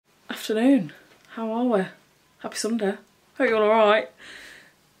afternoon. How are we? Happy Sunday. Hope you're all alright.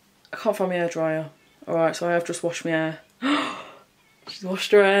 I can't find my hairdryer. Alright, so I have just washed my hair. She's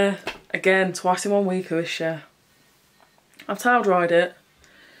washed her hair. Again, twice in 1 week, who is she? I've towel dried it,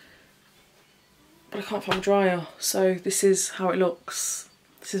 but I can't find my dryer. So this is how it looks.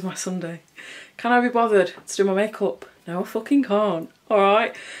 This is my Sunday. Can I be bothered to do my makeup? No, I fucking can't.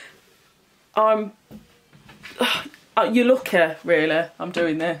 Alright. You're lucky, really, I'm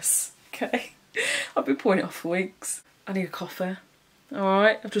doing this. Okay. I've been putting it off for weeks. I need a coffee.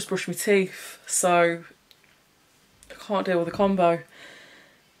 Alright, I've just brushed my teeth, so I can't deal with the combo.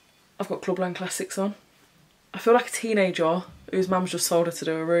 I've got Clubland Classics on. I feel like a teenager whose mum's just told her to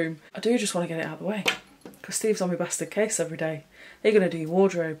do a room. I do just want to get it out of the way, because Steve's on my bastard case every day. They're going to do your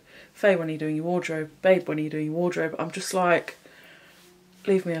wardrobe. Faye, when are you doing your wardrobe? Babe, when are you doing your wardrobe? I'm just like,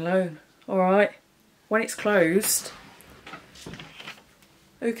 leave me alone, alright? When it's closed,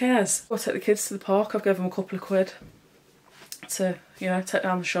 who cares? I'll take the kids to the park. I've given them a couple of quid to, you know, take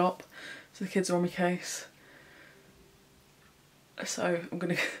down the shop. So the kids are on my case. So I'm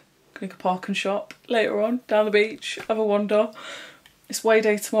gonna go park and shop later on, down the beach, have a wander. It's weigh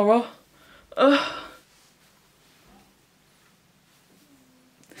day tomorrow. Ugh.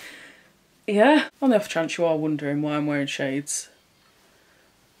 Yeah, on the off chance you are wondering why I'm wearing shades,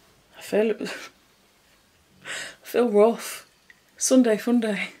 I feel rough. Sunday fun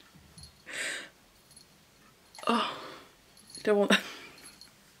day. Oh, you don't want that.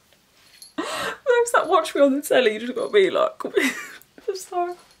 Those that watch me on the telly, you just got to be like, I'm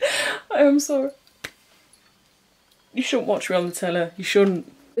sorry. I am sorry. You shouldn't watch me on the telly. You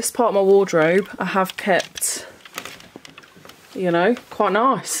shouldn't. This part of my wardrobe I have kept, you know, quite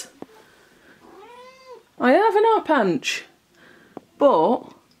nice. I have an eye punch.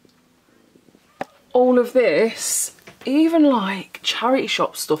 But all of this, even like charity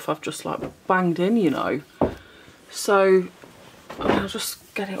shop stuff, I've just like banged in, you know. So I'll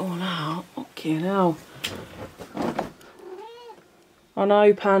just get it all out. Fucking hell. I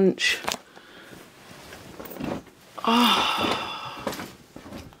know, Punch. Oh.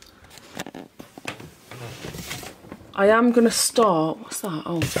 I am gonna start. What's that?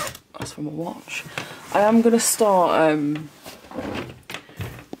 Oh, that's from a watch. I am gonna start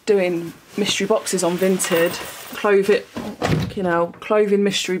doing mystery boxes on Vinted, clothing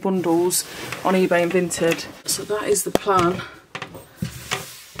mystery bundles on eBay and Vinted. So that is the plan.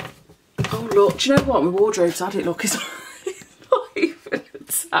 Oh look, do you know what? My wardrobe's had it, look, it's not even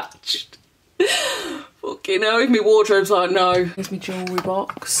attached. Fucking hell, even my wardrobe's like, no. Here's my jewellery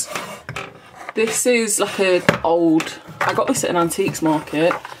box. This is like an old, I got this at an antiques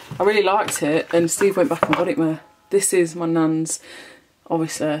market. I really liked it and Steve went back and got it me. This is my nan's.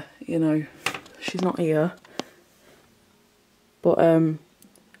 Obviously, you know, she's not here. But,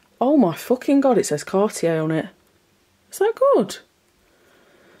 oh my fucking God, it says Cartier on it. Is that good?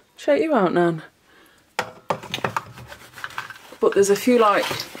 Check you out, Nan. But there's a few, like,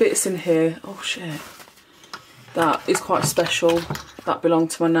 bits in here. Oh, shit. That is quite special. That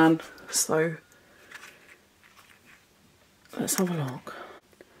belonged to my nan. So, let's have a look.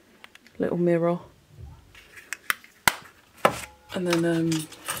 Little mirror. And then,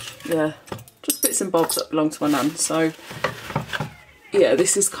 yeah, just bits and bobs that belong to my nan. So, yeah,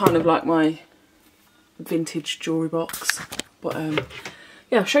 this is kind of like my vintage jewellery box. But,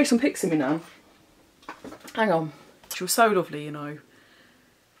 yeah, I'll show you some pics of me now. Hang on. She was so lovely, you know.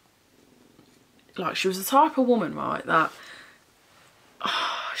 Like, she was the type of woman, right, that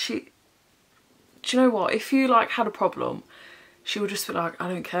do you know what? If you, like, had a problem, she would just be like, I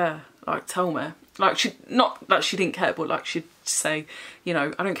don't care. Like, tell me. Like, not that she didn't care, but like she'd say, you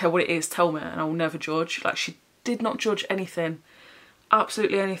know, I don't care what it is, tell me and I will never judge. Like, she did not judge anything,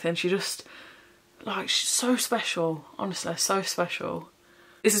 absolutely anything. She just, like, she's so special, honestly, so special.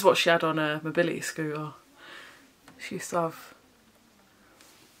 This is what she had on a mobility scooter. She used to have,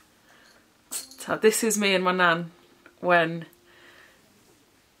 this is me and my nan when,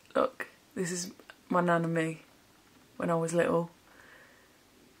 look, this is my nan and me when I was little.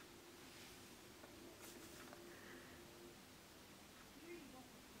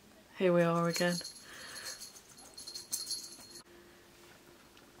 Here we are again.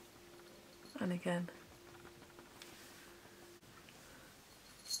 And again.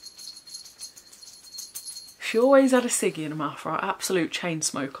 She always had a ciggy in her mouth, right? Absolute chain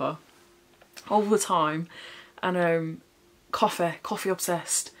smoker. All the time. And coffee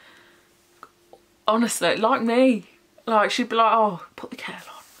obsessed. Honestly, like me. Like, she'd be like, oh, put the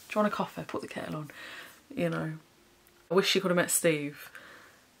kettle on. Do you want a coffee? Put the kettle on. You know. I wish she could have met Steve.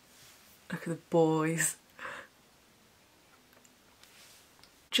 Look at the boys.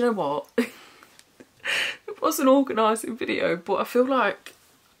 Do you know what? It was an organising video, but I feel like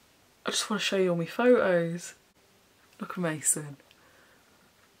I just want to show you all my photos. Look at Mason.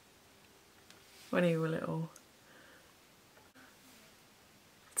 When you were little.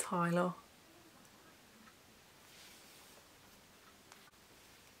 Tyler.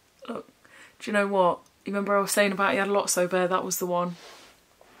 Look, do you know what? You remember I was saying about he had a Lotso bear? That was the one.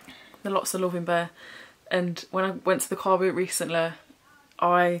 The Lotso loving bear. And when I went to the car boot recently,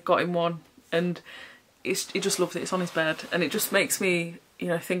 I got him one, and he just loves it. It's on his bed, and it just makes me, you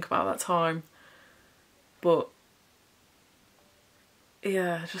know, think about that time. But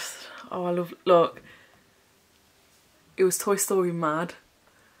yeah, just, oh, I love, look, it was Toy Story mad.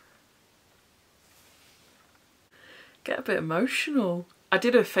 Get a bit emotional. I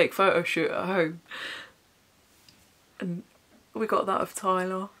did a fake photo shoot at home, and we got that of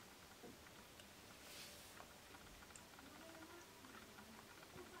Tyler.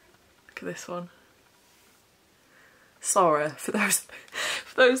 Look at this one. Sorry for those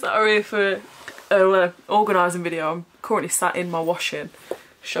that are here for organising video. I'm currently sat in my washing,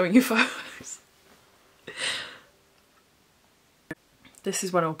 showing you photos. This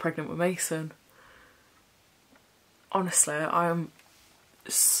is when I was pregnant with Mason. Honestly, I am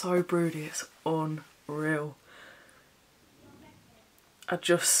so broody, it's unreal. I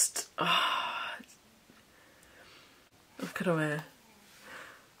just, look at him here.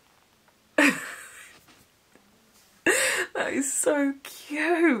 That is so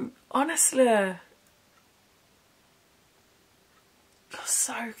cute, honestly. Just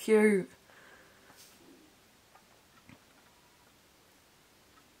so cute.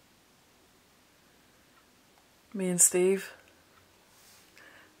 Me and Steve,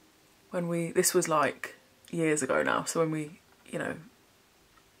 when this was like years ago now, so when we, you know,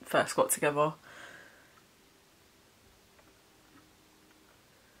 first got together.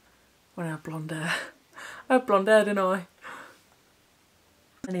 When I had blonde hair. I had blonde hair, didn't I?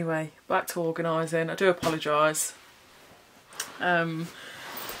 Anyway, back to organising. I do apologise.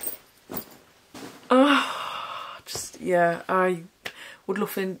 Just, yeah, I would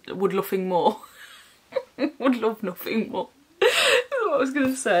love more. Would love nothing more. That's what I was going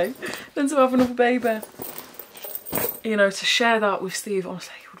to say. Than to have another baby. You know, to share that with Steve,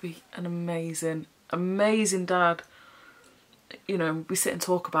 honestly, he would be an amazing, amazing dad. You know, we sit and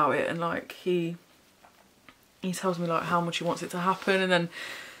talk about it, and like he tells me like how much he wants it to happen, and then,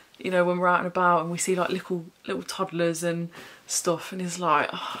 you know, when we're out and about and we see like little toddlers and stuff, and he's like,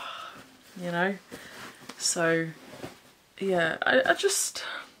 oh, you know. So yeah, I just,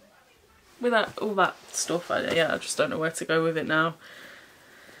 with all that stuff, I just don't know where to go with it now.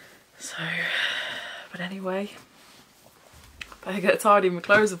 So, but anyway, better get tidying my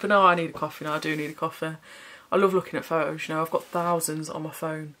clothes up. But no, I need a coffee now. I do need a coffee. I love looking at photos, you know. I've got thousands on my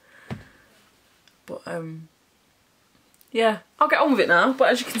phone. But yeah, I'll get on with it now. But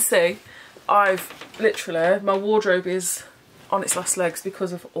as you can see, I've literally, my wardrobe is on its last legs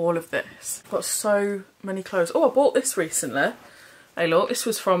because of all of this. I've got so many clothes. Oh, I bought this recently. Hey look, this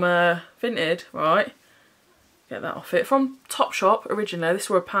was from Vinted, right? Get that off it. From Topshop originally. This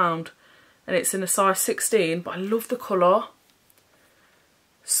were £1 and it's in a size 16, but I love the colour.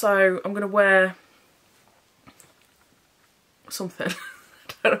 So I'm going to wear something.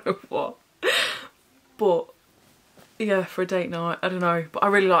 I don't know what. But yeah, for a date night, I don't know. But I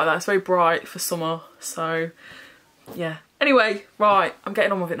really like that. It's very bright for summer. So yeah. Anyway, right, I'm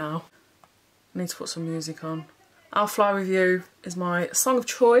getting on with it now. I need to put some music on. I'll Fly With You is my song of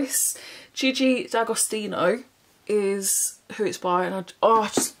choice. Gigi D'Agostino is who it's by, and I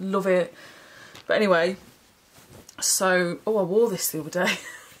just love it. But anyway, so, oh, I wore this the other day.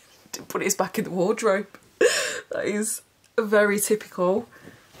 Didn't put it back in the wardrobe. That is very typical.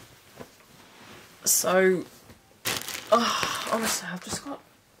 So, honestly, I've just got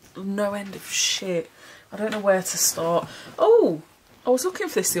no end of shit. I don't know where to start. Oh, I was looking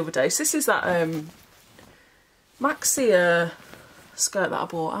for this the other day. So this is that maxi skirt that I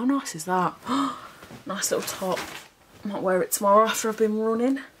bought. How nice is that? Nice little top. I might wear it tomorrow after I've been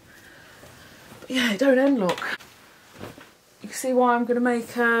running. But yeah, it don't end, look. You can see why I'm going to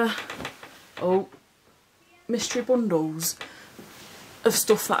make mystery bundles of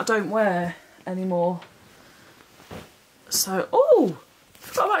stuff that I don't wear anymore. So, oh, I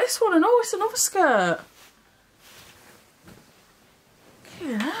forgot about this one. And oh, it's another skirt.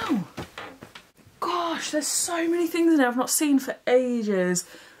 You know. Gosh, there's so many things in there I've not seen for ages.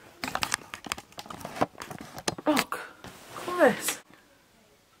 Look, look at this.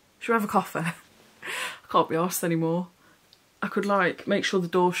 Should we have a coffee? I can't be arsed anymore. I could like make sure the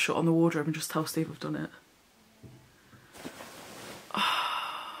door's shut on the wardrobe and just tell Steve I've done it.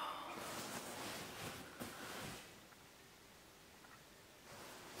 Oh,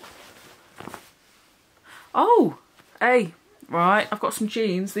 Oh, hey, right, I've got some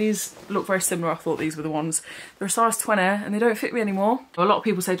jeans. These look very similar. I thought these were the ones. They're a size 20 and they don't fit me anymore. A lot of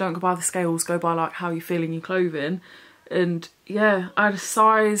people say don't go by the scales, go by like how you feel in your clothing. And yeah, I had a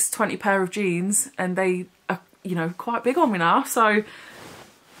size 20 pair of jeans and they are, you know, quite big on me now. So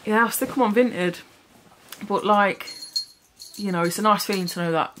yeah, I'll stick them on Vinted. But like, you know, it's a nice feeling to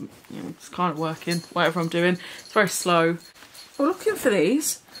know that, you know, it's kind of working, whatever I'm doing. It's very slow. We're looking for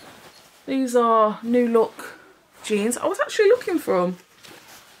these. These are New Look jeans. I was actually looking for them.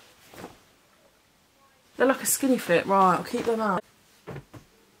 They're like a skinny fit. Right, I'll keep them out.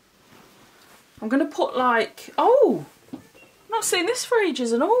 I'm going to put like, oh, I've not seen this for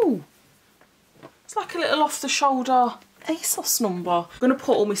ages and all. It's like a little off the shoulder ASOS number. I'm going to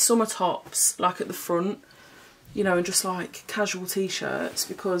put all my summer tops like at the front, you know, and just like casual t-shirts,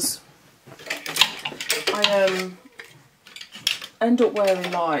 because I end up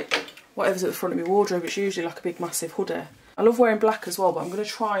wearing like whatever's at the front of my wardrobe. It's usually like a big massive hoodie. I love wearing black as well, but I'm going to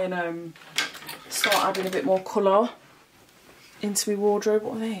try and start adding a bit more colour into my wardrobe.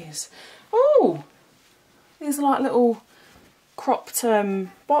 What are these? Oh, these are like little cropped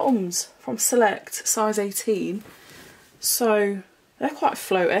bottoms from Select, size 18. So they're quite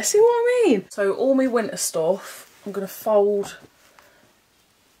floaty, see what I mean? So all my winter stuff, I'm going to fold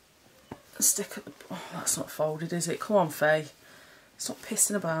and stick at the... Oh, that's not folded, is it? Come on, Faye. Stop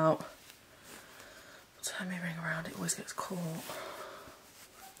pissing about. Turn my ring around, it always gets caught.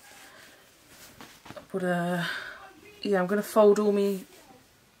 But yeah, I'm going to fold all my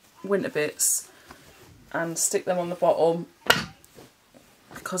winter bits and stick them on the bottom,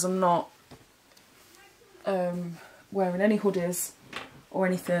 because I'm not wearing any hoodies or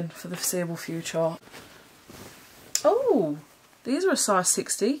anything for the foreseeable future. Oh, these are a size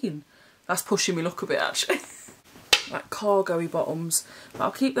 16. That's pushing me luck a bit actually. Like cargo-y bottoms, but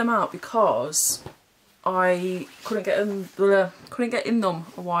I'll keep them out because I couldn't get in them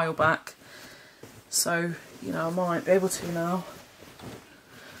a while back. So, you know, I might be able to now.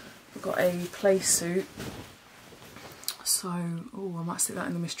 I've got a play suit. So, oh, I might stick that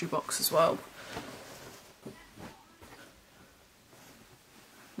in the mystery box as well.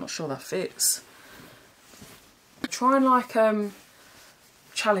 Not sure that fits. Try and like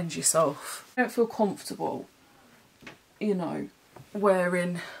challenge yourself. Don't feel comfortable, you know,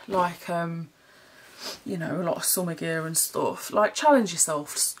 wearing like you know, a lot of summer gear and stuff. Like, challenge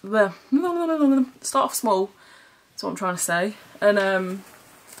yourself. Start off small, that's what I'm trying to say, and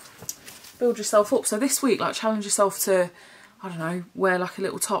build yourself up. So this week, like, challenge yourself to, I don't know, wear like a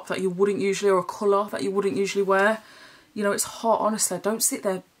little top that you wouldn't usually, or a colour that you wouldn't usually wear. You know, it's hot, honestly. Don't sit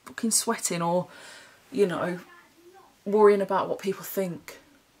there fucking sweating or, you know, worrying about what people think,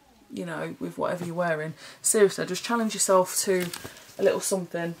 you know, with whatever you're wearing. Seriously, just challenge yourself to a little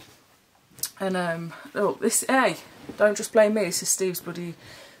something. And oh, this, hey, don't just blame me, this is Steve's bloody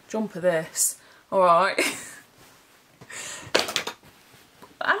jumper, this. Alright.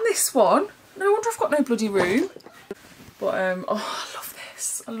 And this one, no wonder I've got no bloody room. But oh, I love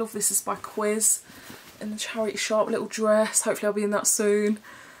this. I love this. It's by Quiz in the charity shop. Little dress, hopefully I'll be in that soon.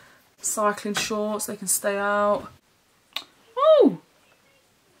 Cycling shorts, they can stay out. Oh,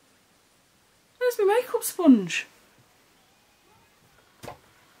 there's my makeup sponge.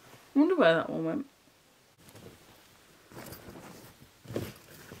 I wonder where that one went.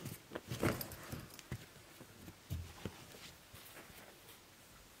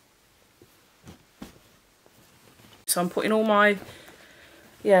 So I'm putting all my,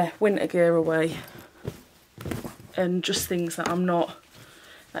 yeah, winter gear away, and just things that I'm not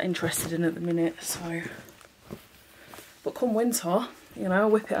that interested in at the minute. So, but come winter, you know, I'll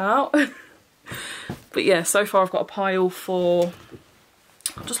whip it out. But yeah, so far I've got a pile for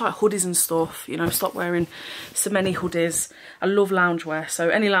just like hoodies and stuff, you know, stop wearing so many hoodies. I love loungewear, so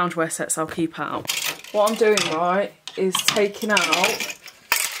any loungewear sets I'll keep out. What I'm doing, right, is taking out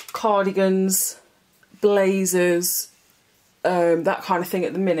cardigans, blazers, that kind of thing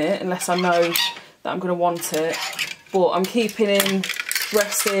at the minute, unless I know that I'm going to want it. But I'm keeping in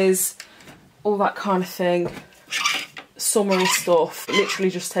dresses, all that kind of thing, summery stuff, literally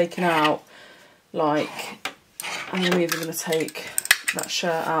just taking out, like, I'm even going to take that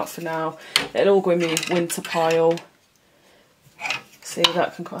shirt out for now. It'll all go in my winter pile. See,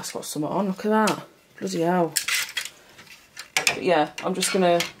 that can, that's got something on, look at that, bloody hell. But yeah, I'm just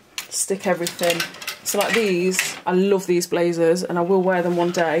going to stick everything. So like these, I love these blazers and I will wear them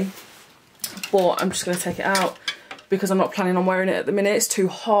one day, but I'm just going to take it out because I'm not planning on wearing it at the minute. It's too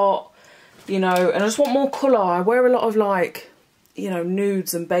hot, you know, and I just want more colour. I wear a lot of like, you know,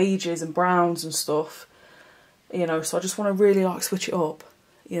 nudes and beiges and browns and stuff, you know, so I just want to really like switch it up,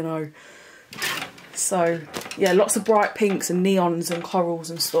 you know. So yeah, lots of bright pinks and neons and corals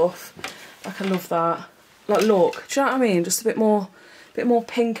and stuff. Like, I love that. Like, look, do you know what I mean? Just a bit more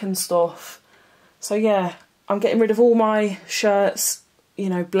pink and stuff. So yeah, I'm getting rid of all my shirts, you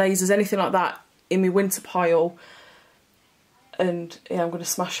know, blazers, anything like that in my winter pile. And yeah, I'm going to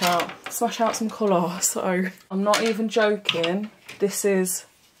smash out some colour. So I'm not even joking. This is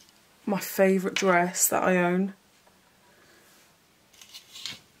my favourite dress that I own.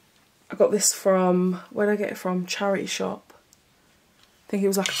 I got this from, where did I get it from? Charity shop. I think it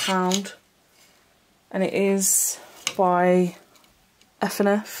was like £1. And it is by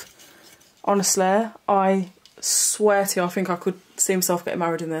F&F. Honestly, I swear to you, I think I could see myself getting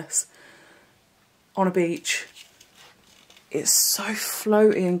married in this. On a beach. It's so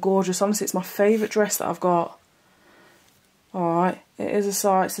floaty and gorgeous. Honestly, it's my favourite dress that I've got. Alright, it is it's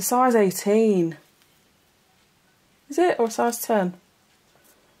a size 18. Is it? Or a size 10?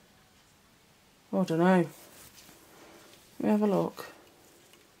 I don't know. Let me have a look.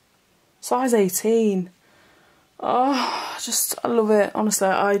 Size 18. Oh, I love it.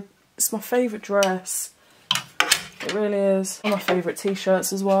 Honestly, it's my favourite dress. It really is. One of my favourite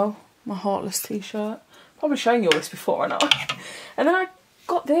t-shirts as well. My Heartless t-shirt. Probably shown you all this before, I know. And then I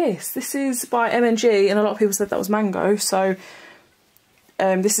got this. This is by M&G, and a lot of people said that was Mango. So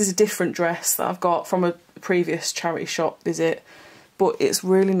this is a different dress that I've got from a previous charity shop visit. But it's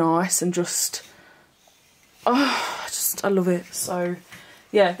really nice and just... oh, I love it. So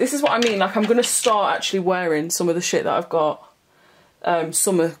yeah, this is what I mean. Like, I'm going to start actually wearing some of the shit that I've got.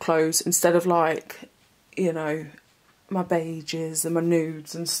 Summer clothes instead of, like, you know, my beiges and my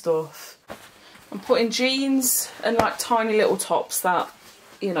nudes and stuff. I'm putting jeans and like tiny little tops that,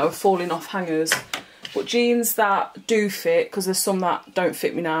 you know, are falling off hangers. But jeans that do fit, because there's some that don't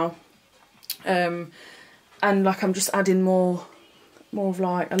fit me now. And like, I'm just adding more of,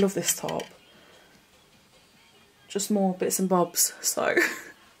 like, I love this top. Just more bits and bobs. So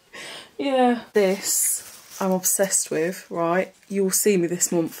yeah, this I'm obsessed with, right? You'll see me this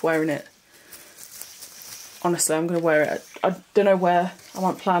month wearing it. Honestly, I'm going to wear it. I don't know where. I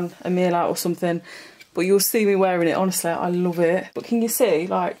might plan a meal out or something. But you'll see me wearing it. Honestly, I love it. But can you see,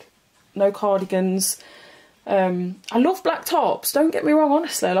 like, no cardigans. I love black tops. Don't get me wrong,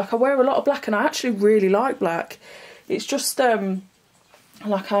 honestly. Like, I wear a lot of black and I actually really like black. It's just,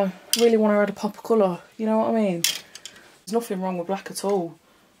 like, I really want to add a pop of colour. You know what I mean? There's nothing wrong with black at all.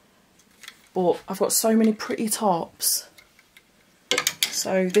 But I've got so many pretty tops.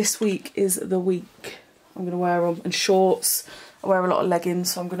 So this week is the week. I'm going to wear them. And shorts. I wear a lot of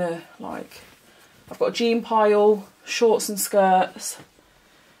leggings, so I'm going to, like... I've got a jean pile, shorts and skirts.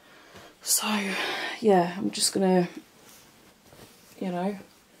 So, yeah, I'm just going to, you know...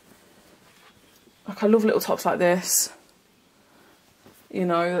 Like, I love little tops like this. You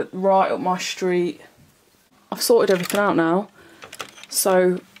know, right up my street. I've sorted everything out now.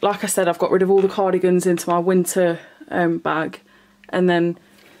 So, like I said, I've got rid of all the cardigans into my winter bag. And then...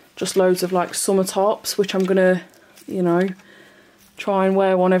 just loads of like summer tops, which I'm gonna, you know, try and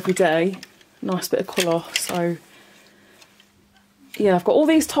wear one every day. Nice bit of colour. So yeah, I've got all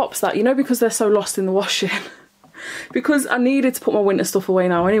these tops that, you know, because they're so lost in the washing. Because I needed to put my winter stuff away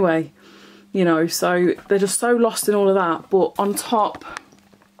now anyway, you know, so they're just so lost in all of that. But on top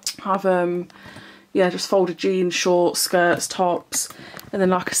I've yeah, just folded jeans, shorts, skirts, tops, and then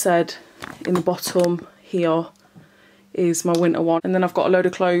like I said, in the bottom here is my winter one. And then I've got a load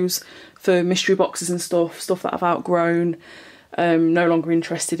of clothes for mystery boxes and stuff that I've outgrown, no longer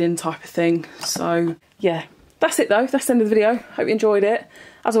interested in type of thing. So yeah, that's it though. That's the end of the video. Hope you enjoyed it.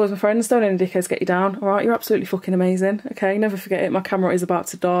 As always, my friends, don't let any dickheads get you down. Alright, you're absolutely fucking amazing. Okay, never forget it. My camera is about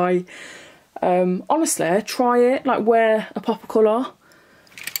to die. Honestly, try it. Like, wear a pop of colour.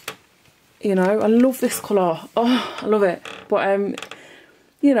 You know, I love this colour. Oh, I love it. But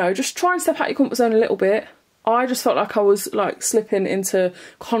you know, just try and step out your comfort zone a little bit. I just felt like I was like slipping into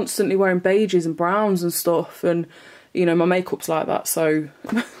constantly wearing beiges and browns and stuff, and you know, my makeup's like that, so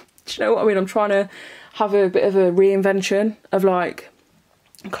do you know what I mean? I'm trying to have a bit of a reinvention of like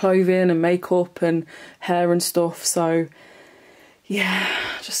clothing and makeup and hair and stuff. So yeah,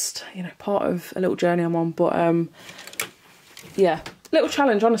 just, you know, part of a little journey I'm on. But yeah, little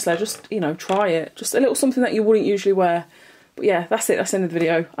challenge, honestly. Just, you know, try it. Just a little something that you wouldn't usually wear. But yeah, that's it. That's the end of the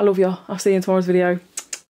video. I love you. I'll see you in tomorrow's video.